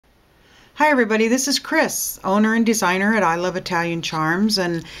Hi everybody, this is Chris, owner and designer at I Love Italian Charms,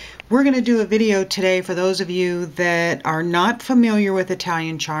 and we're going to do a video today for those of you that are not familiar with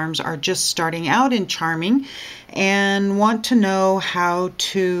Italian charms, are just starting out in charming, and want to know how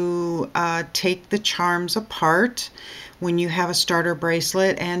to take the charms apart when you have a starter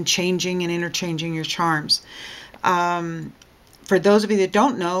bracelet and changing and interchanging your charms. For those of you that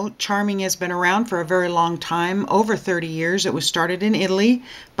don't know, charming has been around for a very long time, over 30 years. It was started in Italy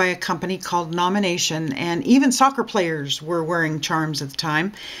by a company called Nomination, and even soccer players were wearing charms at the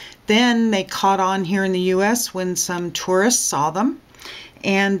time. Then they caught on here in the US when some tourists saw them,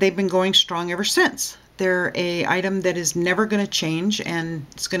 and they've been going strong ever since. They're an item that is never going to change, and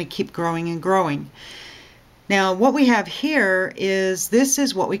it's going to keep growing and growing. Now what we have here is, this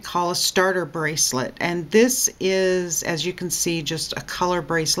is what we call a starter bracelet, and this is, as you can see, just a color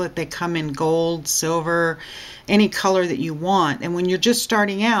bracelet. They come in gold, silver, any color that you want. And when you're just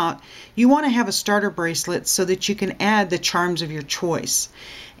starting out, you want to have a starter bracelet so that you can add the charms of your choice.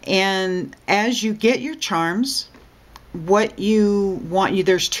 And as you get your charms, what you want,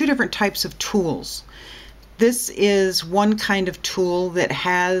 there's two different types of tools. This is one kind of tool that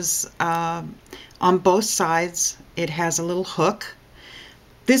has on both sides, it has a little hook.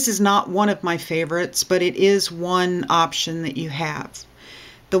 This is not one of my favorites, but it is one option that you have.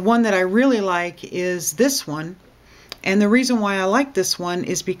 The one that I really like is this one. And the reason why I like this one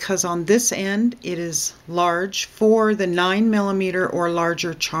is because on this end, it is large for the 9mm or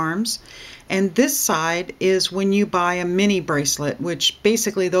larger charms. And this side is when you buy a mini bracelet, which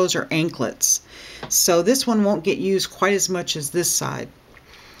basically those are anklets. So this one won't get used quite as much as this side.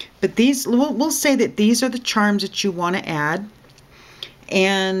 But these, we'll say that these are the charms that you want to add,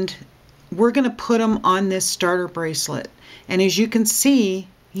 and we're going to put them on this starter bracelet. And as you can see,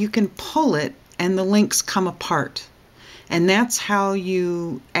 you can pull it and the links come apart, and that's how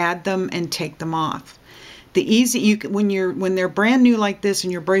you add them and take them off. When they're brand new like this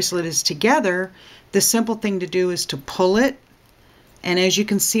and your bracelet is together, the simple thing to do is to pull it, and as you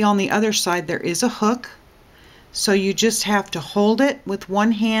can see on the other side, there is a hook. So you just have to hold it with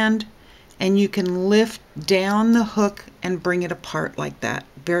one hand, and you can lift down the hook and bring it apart like that.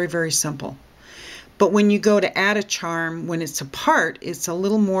 Very, very simple. But when you go to add a charm, when it's apart, it's a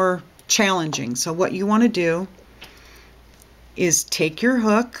little more challenging. So what you want to do is take your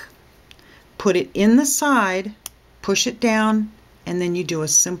hook, put it in the side, push it down, and then you do a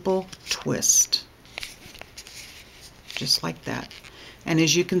simple twist. Just like that. And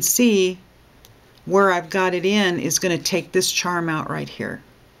as you can see, where I've got it in is going to take this charm out right here.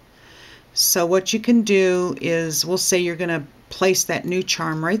 So what you can do is, we'll say you're going to place that new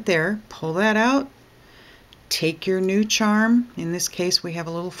charm right there, pull that out, take your new charm, in this case we have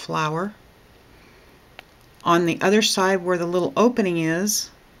a little flower. On the other side where the little opening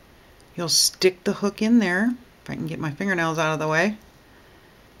is, you'll stick the hook in there, if I can get my fingernails out of the way,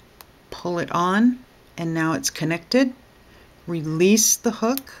 pull it on, and now it's connected. Release the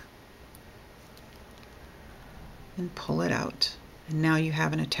hook and pull it out, and now you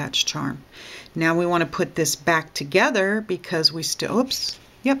have an attached charm. Now we want to put this back together because we still, oops,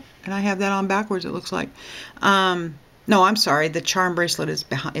 yep, and I have that on backwards, it looks like. No, I'm sorry, the charm bracelet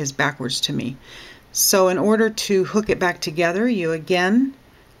is backwards to me. So in order to hook it back together, you again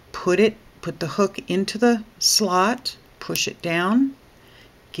put the hook into the slot, push it down,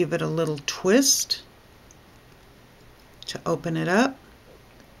 give it a little twist to open it up,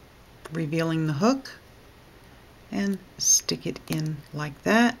 revealing the hook, and stick it in like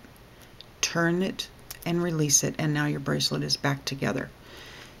that, turn it and release it, and now your bracelet is back together.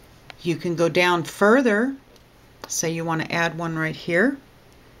 You can go down further, say you want to add one right here.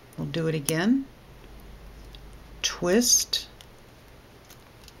 We'll do it again, twist,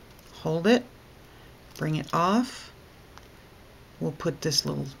 hold it, bring it off. We'll put this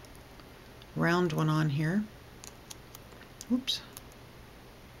little round one on here. Oops.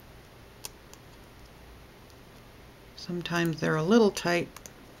 Sometimes they're a little tight.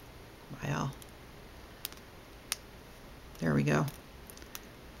 Well, there we go.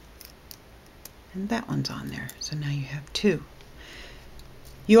 And that one's on there. So now you have two.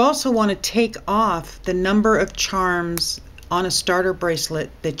 You also want to take off the number of charms on a starter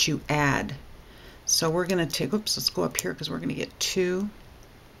bracelet that you add. So we're going to take, oops, let's go up here because we're going to get two.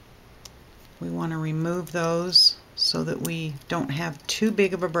 We want to remove those so that we don't have too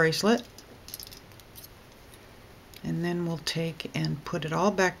big of a bracelet. And then we'll take and put it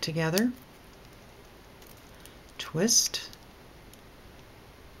all back together, twist,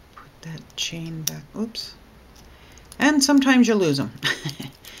 put that chain back, oops, and sometimes you lose them.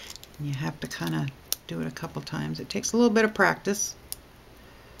 You have to kind of do it a couple times. It takes a little bit of practice.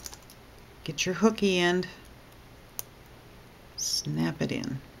 Get your hooky end, snap it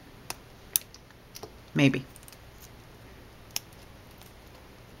in. Maybe.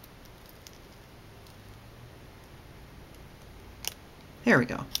 There we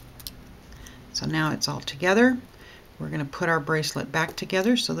go. So now it's all together. We're going to put our bracelet back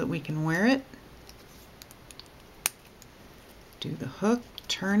together so that we can wear it. Do the hook,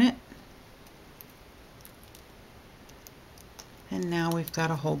 turn it. And now we've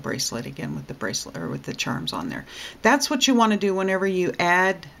got a whole bracelet again with the bracelet or with the charms on there. That's what you want to do whenever you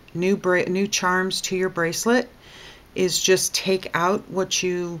add new charms to your bracelet, is just take out what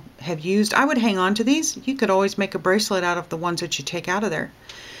you have used. I would hang on to these. You could always make a bracelet out of the ones that you take out of there.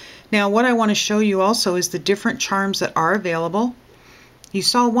 Now what I want to show you also is the different charms that are available. You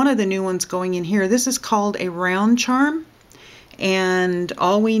saw one of the new ones going in here. This is called a round charm, and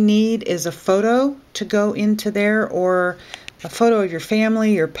all we need is a photo to go into there, or a photo of your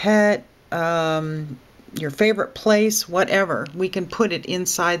family, your pet, your favorite place, whatever. We can put it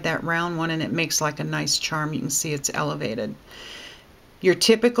inside that round one and it makes like a nice charm. You can see it's elevated. Your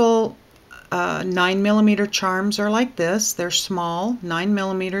typical 9mm charms are like this. They're small,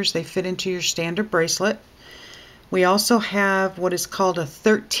 9mm. They fit into your standard bracelet. We also have what is called a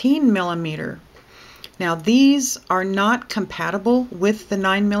 13mm. Now these are not compatible with the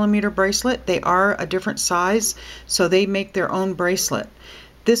 9mm bracelet. They are a different size, so they make their own bracelet.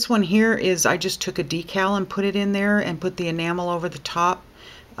 This one here is, I just took a decal and put it in there and put the enamel over the top.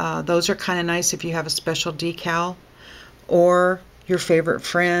 Those are kind of nice if you have a special decal, or your favorite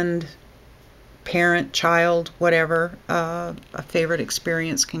friend, parent, child, whatever, a favorite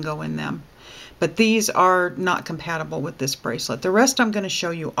experience can go in them. But these are not compatible with this bracelet. The rest I'm going to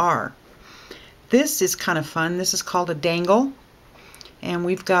show you are. This is kind of fun. This is called a dangle, and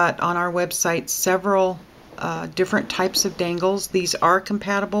we've got on our website several different types of dangles. These are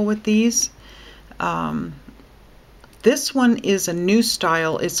compatible with these. This one is a new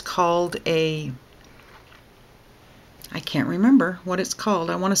style. It's called a, I can't remember what it's called.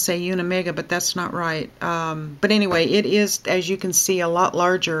 I want to say Unimega, but that's not right. But anyway, it is, as you can see, a lot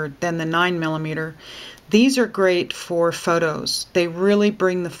larger than the 9mm. These are great for photos. They really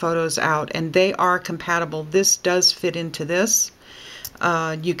bring the photos out, and they are compatible. This does fit into this.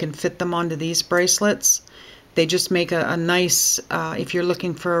 You can fit them onto these bracelets. They just make a nice, if you're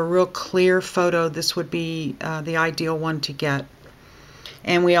looking for a real clear photo, this would be the ideal one to get.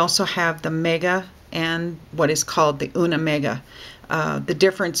 And we also have the Mega and what is called the Unimega. The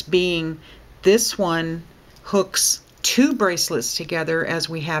difference being this one hooks two bracelets together, as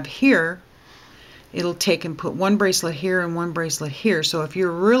we have here. It'll take and put one bracelet here and one bracelet here. So if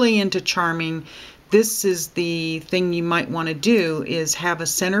you're really into charming, this is the thing you might want to do, is have a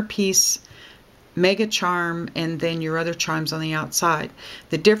centerpiece Mega charm and then your other charms on the outside.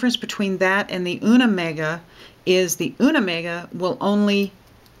 The difference between that and the Unimega is the Unimega will only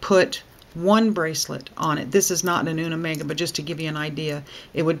put one bracelet on it. This is not an Unimega, but just to give you an idea,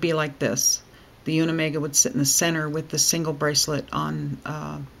 it would be like this. The Unimega would sit in the center with the single bracelet on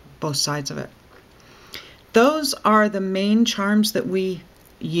both sides of it. Those are the main charms that we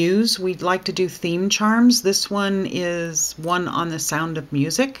use. We'd like to do theme charms. This one is one on the Sound of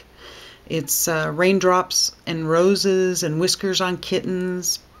Music. It's raindrops and roses and whiskers on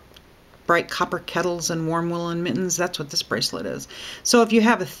kittens, bright copper kettles and warm woolen mittens. That's what this bracelet is. So if you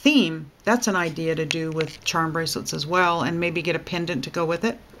have a theme, that's an idea to do with charm bracelets as well, and maybe get a pendant to go with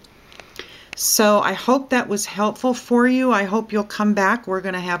it. So I hope that was helpful for you. I hope you'll come back. We're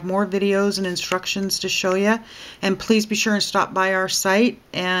going to have more videos and instructions to show you. And please be sure and stop by our site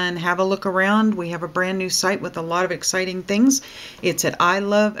and have a look around. We have a brand new site with a lot of exciting things. It's at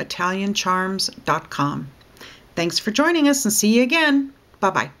iloveitaliancharms.com. Thanks for joining us, and see you again.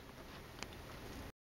 Bye-bye.